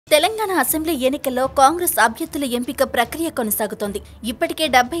Telangana assembly ఎన్నికల్లో కాంగ్రెస్ అభ్యర్థుల ఎంపిక ప్రక్రియ కొనసాగుతోంది. ఇప్పటికే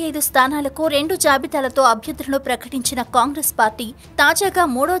 75 స్థానాలకు 2 జాబితాలతో అభ్యర్థులను ప్రకటించిన కాంగ్రెస్ పార్టీ తాజాగా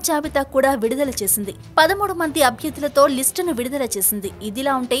 3వ జాబితా కూడా విడుదల చేసింది. 13 మంది అభ్యర్థులతో లిస్టును విడుదల చేసింది.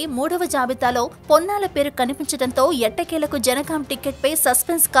 ఇదిలా ఉంటే 3వ జాబితాలో పొన్నాల పేరు కనిపించడంతో ఎట్టకేలకు జనగాం టికెట్ పై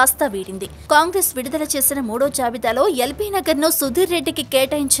సస్పెన్స్ కాస్త వీడింది. కాంగ్రెస్ విడుదల చేసిన 3వ జాబితాలో ఎల్బీ నగర్ ను సుధీర్ రెడ్డికి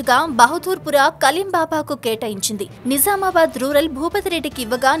కేటాయించగా బహదూర్పుర కలీంబాబాకు కేటాయించింది. నిజామాబాద్ రూరల్ భూపతి రెడ్డికి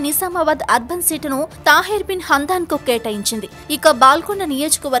ఇవ్వగా నిజామాబాద్ అర్బన్ సీటును తాహిర్ బిన్ హందాన్ కు కేటాయించింది. ఇక బాల్కొండ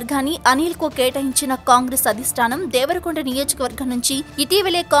నియోజకవర్గాన్ని అనిల్ కు కేటాయించిన కాంగ్రెస్ అధిష్టానం దేవరకొండ నియోజకవర్గం నుంచి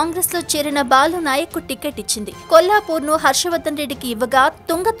ఇటీవలే కాంగ్రెస్ లో చేరిన బాలు నాయక్ కు టికెట్ ఇచ్చింది. కొల్లాపూర్ ను హర్షవర్ధన్ రెడ్డికి ఇవ్వగా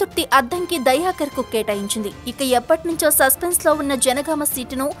తుంగతుర్తి అద్దంకి దయాకర్ కు కేటాయించింది. ఇక ఎప్పటి నుంచో సస్పెన్స్ లో ఉన్న జనగామ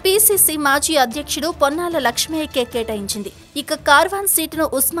సీటును పీసీసీ మాజీ అధ్యక్షుడు పొన్నాల లక్ష్మయ్యకే కేటాయించింది. ఇక కార్వాన్ సీటును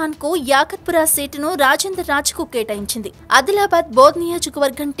ఉస్మాన్ కు, యాకత్పుర సీటును రాజేందర్ రాజ్ కు కేటాయించింది. ఆదిలాబాద్ బోధ్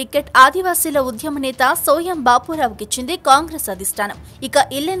నియోజకవర్గం టికెట్ ఆదివాసీల ఉద్యమ నేత సోయం బాపురావుకిచ్చింది కాంగ్రెస్ అధిష్టానం. ఇక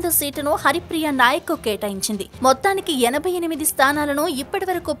ఇల్లెందు సీటును హరిప్రియ నాయక్ కు కేటాయించింది. మొత్తానికి 88 స్థానాలను ఇప్పటి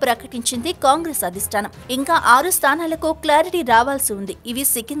వరకు ప్రకటించింది కాంగ్రెస్ అధిష్టానం. ఇంకా 6 స్థానాలకు క్లారిటీ రావాల్సి ఉంది. ఇవి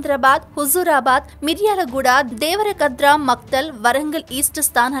సికింద్రాబాద్, హుజూరాబాద్, మిర్యాలగూడ, దేవరకద్ర, మక్తల్, వరంగల్ ఈస్ట్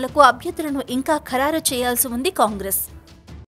స్థానాలకు అభ్యర్థులను ఇంకా ఖరారు చేయాల్సి ఉంది కాంగ్రెస్.